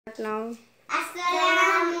Now. Hello.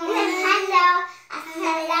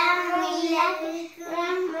 Assalamualaikum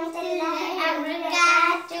warahmatullahi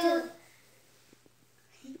wabarakatuh.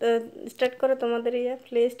 Start करो तुम्हारे ये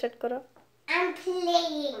play start करो. I'm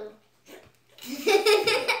playing.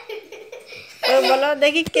 बोलो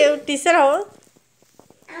देखी के टीचर हो.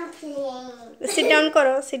 I'm playing. Sit down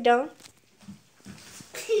करो. Sit down.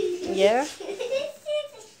 Yeah.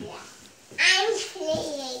 I'm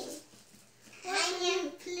playing. I'm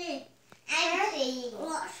playing.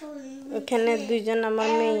 ওখানে দুইজন আমার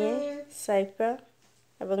মেয়ে সাইপা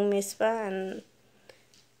এবং মিসফা and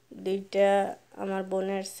দুইটা আমার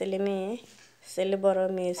বোনের ছেলে মেয়ে ছেলে বড়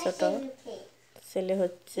মেয়ে ছোট ছেলে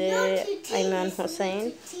হচ্ছে আইমান হোসেন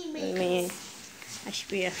মেয়ে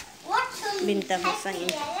আশফিয়া বিনতা Hossain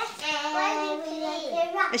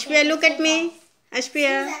Asfiya, look at me.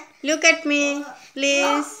 Asfiya, look at me,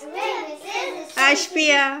 please.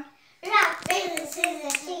 Asfiya. Rock, paper,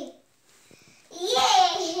 scissors, shoot.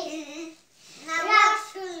 Yay! Now what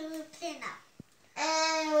should we play now?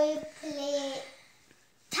 We play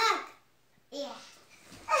tag. Yeah.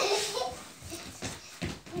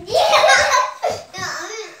 Yeah. No,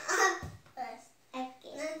 first.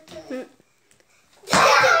 Okay.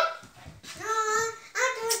 No,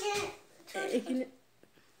 I'm doing it.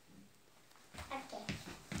 Okay.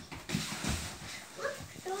 What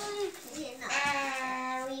do we play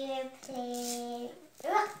now? We will play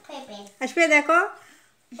rock, paper. Asfiya देखो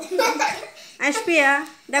Asfiya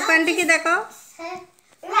देखो aunty की देखो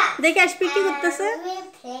देखो Asfiya की करते से We will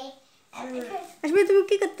play Asfiya तुम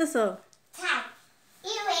की करते सो tag.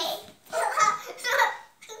 You wait.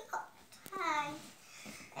 Tag.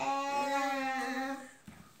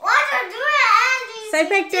 What are you doing?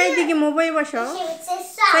 साइपा एक चाय दिखे मोबाइल बसो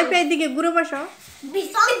साइपा एक दिखे गुरु बसो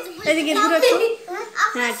एक दिखे गुरु तो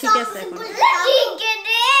हाँ ठीक है सर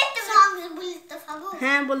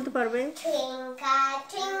हाँ बोलते परबे Twinkle,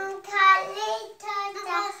 twinkle,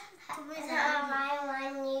 little star, how I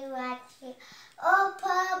want you watching. Oh,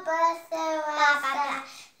 Papa,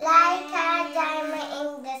 like a diamond in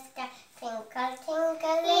the sky. Twinkle,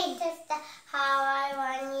 twinkle, little star, how I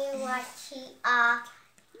want you watching.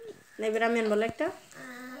 नहीं बेरा मैं बोला क्या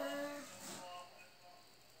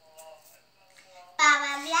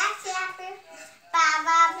Baba Black Sheep,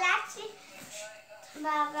 Baba Black Sheep,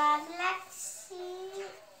 Baba Black Sheep.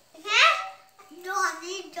 Huh?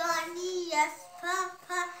 Johnny, yes,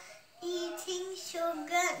 Papa. Eating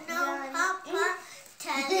sugar, no, Papa.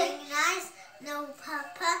 Telling lies, no,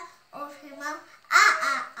 Papa. Of him,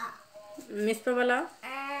 miss पे बोला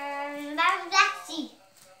Baba Black Sheep.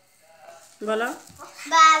 बोला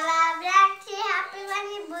Baba Black Sheep, happy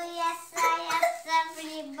bunny, boy, yes,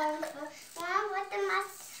 every bump. One for the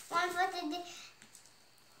mask, one for the day.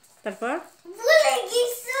 तारपर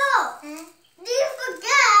Do you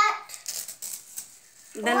forget?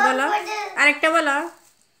 Then बोला आरेक्टा बोला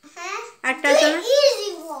आरेक्टा The चलो easy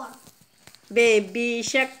one. Baby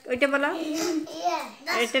शक उठे बोला Yeah.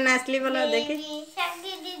 এটা নাচলি बोला देखी Baby shark,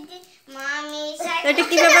 didi, mommy shark. এটা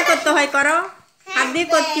কিভাবে করতে হয় করো হাত দিয়ে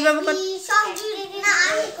কত কিভাবে করতে Baby shark, didi, na,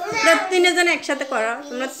 তোমরা তিনজন একসাথে করো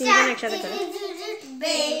তোমরা তিনজন একসাথে করো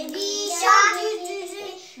Baby shark,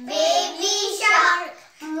 baby shark,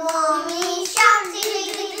 mommy shark,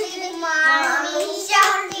 mommy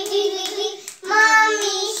shark,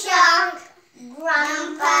 mommy shark,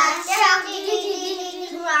 grandpa shark,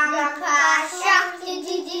 grandpa shark,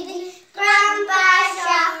 grandpa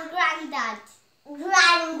shark, granddad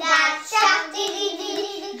shark,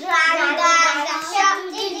 granddad shark,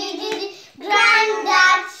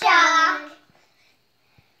 granddad shark.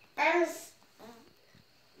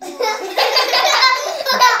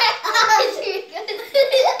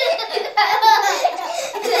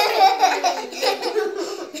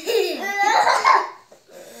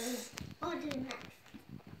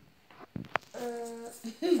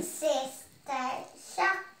 Sister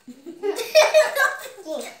shark.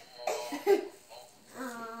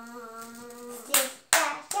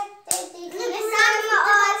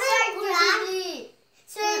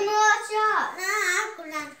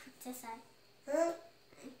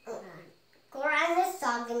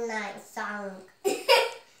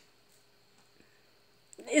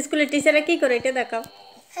 স্কুলে টিচাররা কি করে এটা দেখাও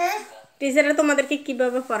টিচাররা তোমাদেরকে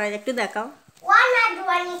কিভাবে পড়ায় একটু দেখাও One and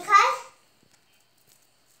one equals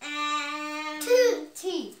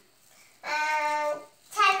two.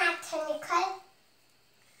 10 and 10 equals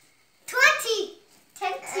 20.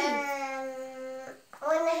 100.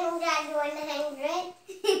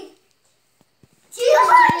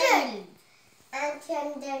 200. And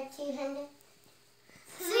 200.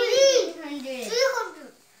 300.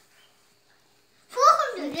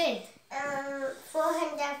 400.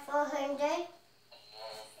 400. 400.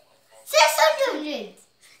 600.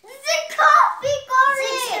 This is copy করে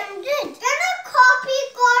 600. কেন কপি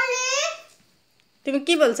করে? তুমি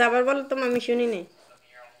কি বলছো আবার বলো তো আমি শুনি নাই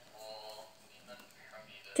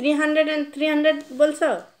 300 and 300 বলছো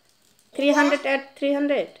 300 at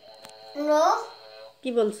 300 No. কি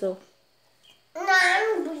বলছো না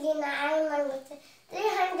আমি বলি না আইমান বলছে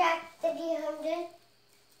 300 300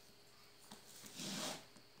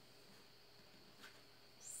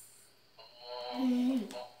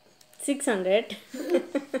 600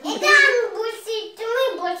 এটা আমি বলছি তুমি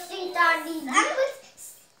বলছি দাদি আমি বলছি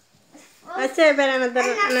আচ্ছা এবার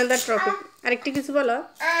another topic আরেকটা কিছু বলো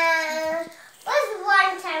what's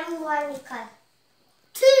one time one equal?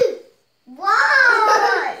 2.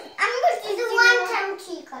 One. I'm going to do one time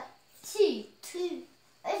two equal. 2.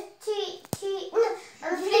 It's two. No,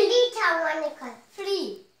 I'm 3 time one equal. 3.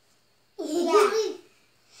 Yeah.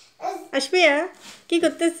 Ashfia কি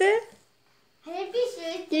করতেছে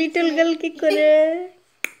লিটল গার্ল কি করে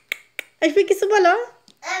আশফিয়া কিছু বলো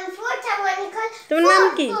 4 time one equal. তোমার নাম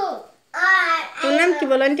কি তোমার নাম কি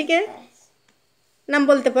বলো আন্টিকে নাম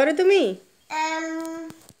বলতে পারো তুমি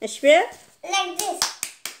আশফিয়া Like this.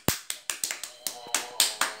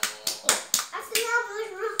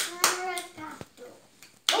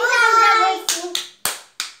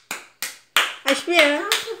 আশফিয়া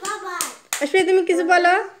আশফিয়া তুমি কিছু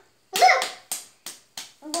বলো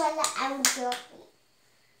Well, I'm joking.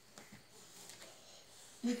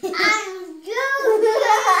 I'm joking.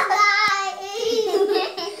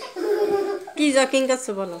 কি জকিং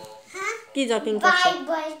করছো বলো কি জকিং করছো Bye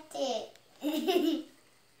birthday.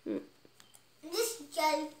 Just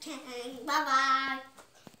joking. Bye bye.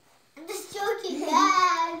 I'm just joking,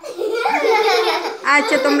 Dad.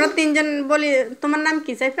 আচ্ছা তোমরা তিনজন বলি তোমার নাম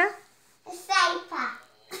কি সাইফা Saipa.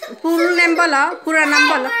 পুরো নাম বলো পুরো নাম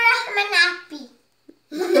বলো Manapi.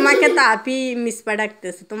 তোমাকে তো আপি মিসপা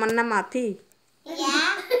ডাকতেছে তোমার নাম আপি Yeah.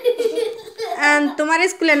 তোমার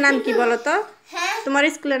স্কুলের নাম কি বলো তো Huh? তোমার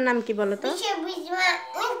স্কুলের নাম কি বলো তো Bishop Bisma.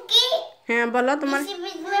 Okay. হ্যাঁ বলো তোমার Bishop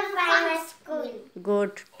Bisma Primary School.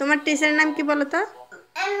 Good তোমার টিচারের নাম কি বলো তো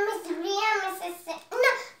And Miss Ria,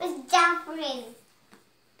 Miss Jafrin.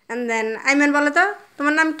 And then Ayman বলো তো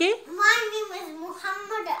তোমার নাম কি My name is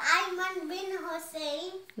Muhammad Ayman bin Hussein.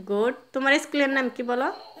 Good তোমার স্কুলের নাম কি বলো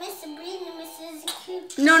Miss Breen, Mrs.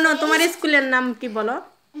 Cute. No no তোমার স্কুলের নাম কি বলো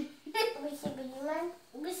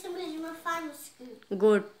Bishop Bisma Primary School.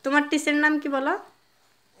 Good তোমার টিচারের নাম কি বলো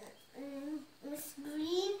Miss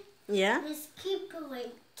Breen, yeah Miss Keepaway.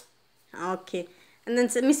 Okay and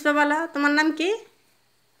then Misba বলো তোমার নাম কি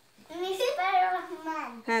Miss Rahman.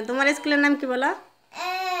 হ্যাঁ তোমার স্কুলের নাম কি বলো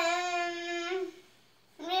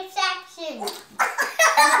Reception.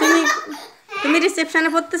 তুমি তুমি রিসেপশনে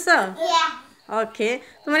পড়তেছো Yeah. ওকে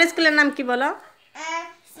তোমার স্কুলের নাম কি বলো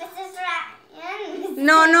Mrs. Ryan.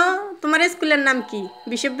 নো নো তোমার স্কুলের নাম কি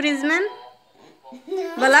বিশপ ব্রিজম্যান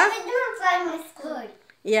বলো Bishop Bisma Primary School.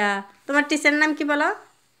 ইয়া তোমার টিচারের নাম কি বলো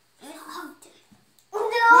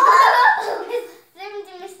No.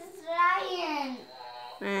 Mrs. Ryan.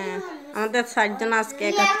 হ্যাঁ আমাদের 60 জন আজকে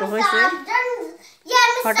একত্র হয়েছে Yeah,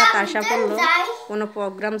 Miss হঠাৎ আশা Sargent করলো died. কোনো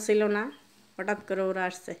প্রোগ্রাম ছিল না হঠাৎ করে ওরা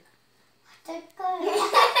আসছে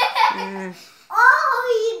হ্যাঁ Oh,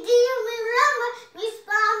 do you remember Miss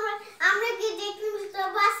Palmer? আমরা কি দেখি মিস্টার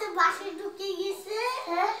বাসে ঢুকে গেছে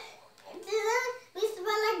মিস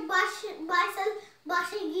বালাক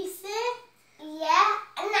বাসে গেছে Yeah,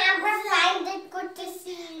 and আমরা find it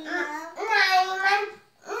করতেছি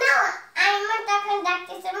Ayman তখন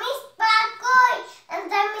ডাকতেছে মিস পা কই and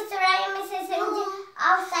then Mr. Ryan Mrs. Angel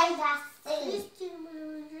outside আসছে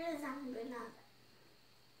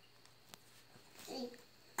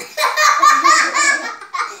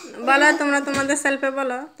বলো তোমরা তোমাদের সেলফে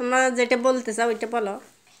বলো তোমরা যেটা বলতে চাও ওইটা বলো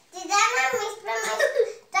Tidana Miss Pam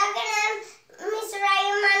takanan Miss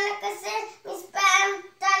Ryan manakase Miss Pam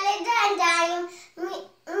tale dandayim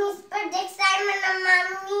Miss Pam Simon na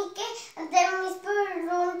mami ke and then Miss Pam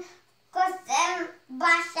room kosem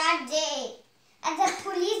basha de and the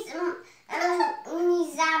police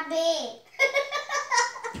nizabe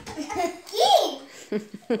ki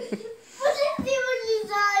police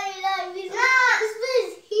nizabe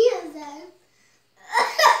is here then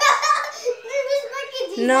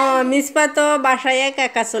no Misba তো বাসায় একা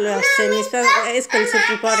একা চলে আসছে Misba school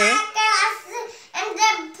ছুটি পরে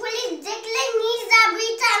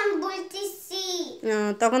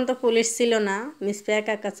তখন তো পুলিশ ছিল না মিসপা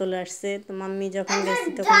একা একা চলে আসছে তো মাম্মি যখন গেছি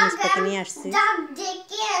তখন মিসপাকে নিয়ে আসছি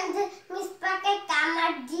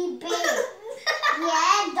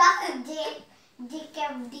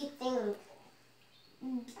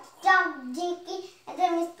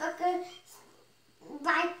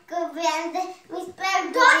bite करबे and Missfa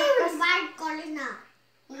don't even bite करे ना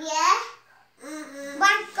yeah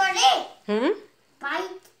bite करे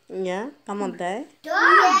bite yeah কামড় দেয়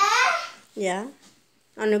yeah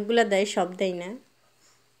অনেকগুলা দেয় সব দেয় না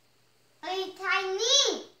ওই tiny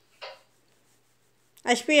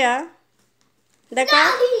Asfiya দেখা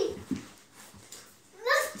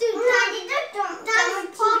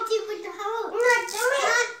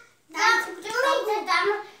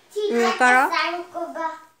Kara?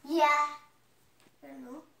 Yeah.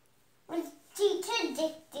 Teacher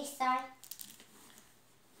dictate side.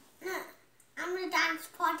 I'm a dance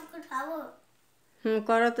party could have.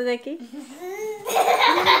 করো তো দেখি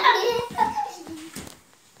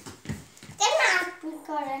Can I speak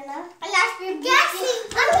Corona? Last week, guessing.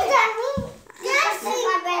 I'm done. Guessing.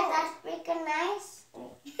 My bad. Last week, nice.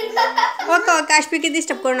 ও তো কাশপিকে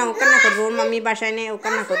ডিস্টার্ব করে না ও কান্না করবে ওর মাম্মি বাসায় নেই ও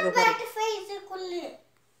কান্না করবে পরে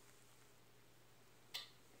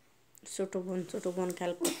ছোট বোন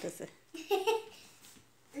খেয়াল করতেছে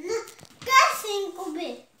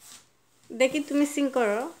দেখি তুমি সিং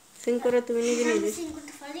করো তুমি নিজে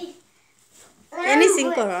এনি সিং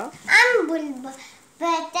করো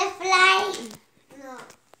বাটারফ্লাই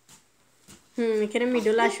এখানে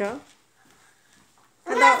মিডল আসো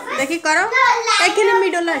দেখি করো এখানে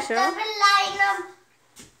মিডল আসো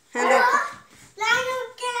হ্যাঁ দেখো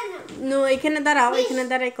নো এখানে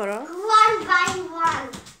দাঁড়াই করো one by one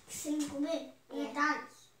sing with you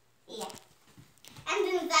dance yeah and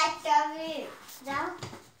do that down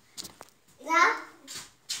that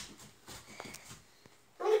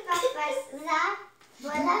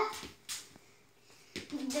bola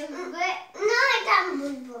no I don't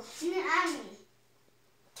bulbo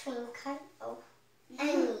twinkle oh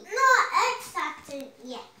no exactly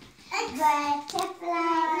yeah butterfly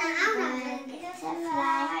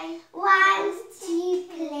wants to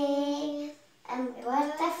play and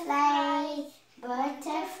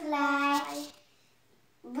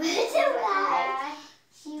butterfly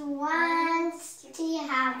she wants to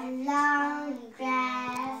have long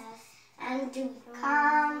grass and to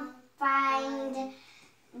come find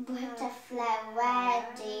butterfly where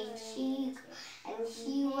did she go and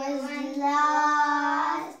she was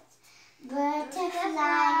lost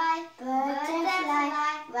butterfly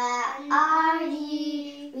where are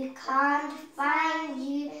you we can't find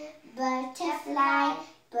you butterfly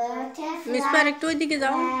Missfa একটু ওইদিকে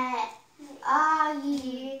যাও are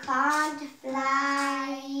you can't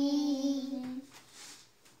fly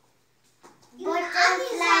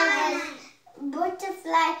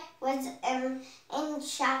butterfly was in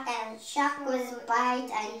shock and shock was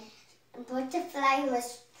bite and butterfly was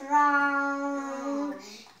strong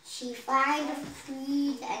she found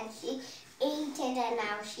food and she ate it and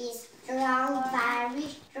now she's strong very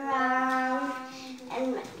strong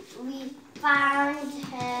and we found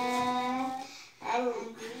her and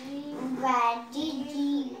where did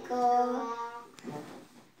he go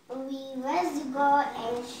we was go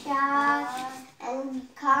and shock and we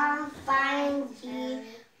can't find you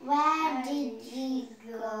where did you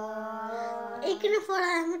go এখানে পড়া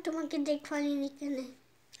আমি তোমাকে দেখবানি এখানে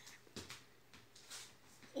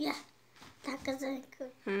yeah taka যায়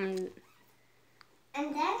and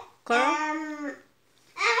then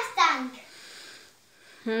stand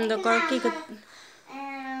তো করো কি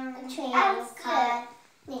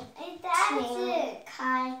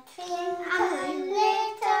twinkle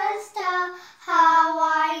little star how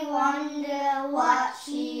I wonder what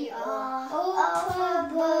she over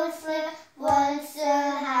was so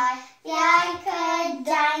high like a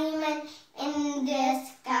diamond in the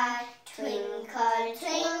sky twinkle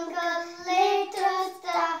little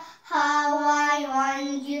star how I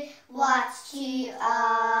wonder what she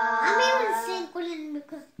are আমি sing করলেন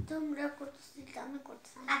because তোমরা করতেছিলে আমি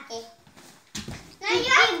করতেছি okay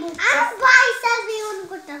I'm myself even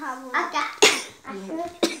করতে হবে okay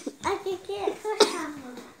okay কি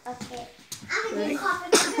okay আমি copy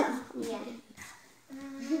করব yeah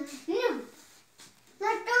no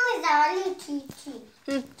তুমি যাওয়ালি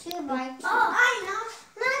two bites oh I know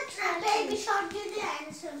not baby shark you the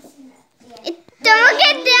answer তোমাকে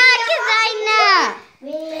দেখে যাই না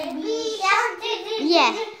baby shark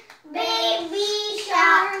yeah baby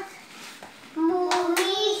shark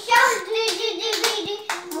mommy shark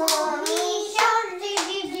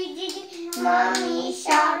mommy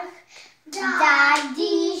shark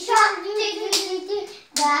daddy shark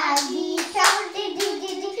daddy shark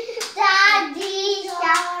daddy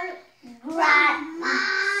shark grandma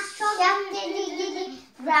shark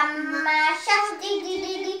grandma shark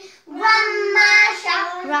grandma shark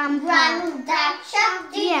granddad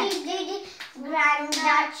shark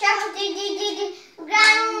granddad shark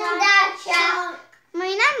granddad shark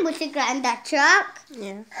which is grind that truck.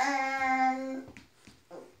 Yeah.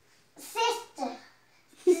 Sister.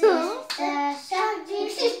 Sister, shark,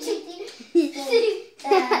 sister, shark,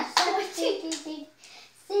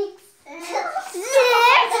 6.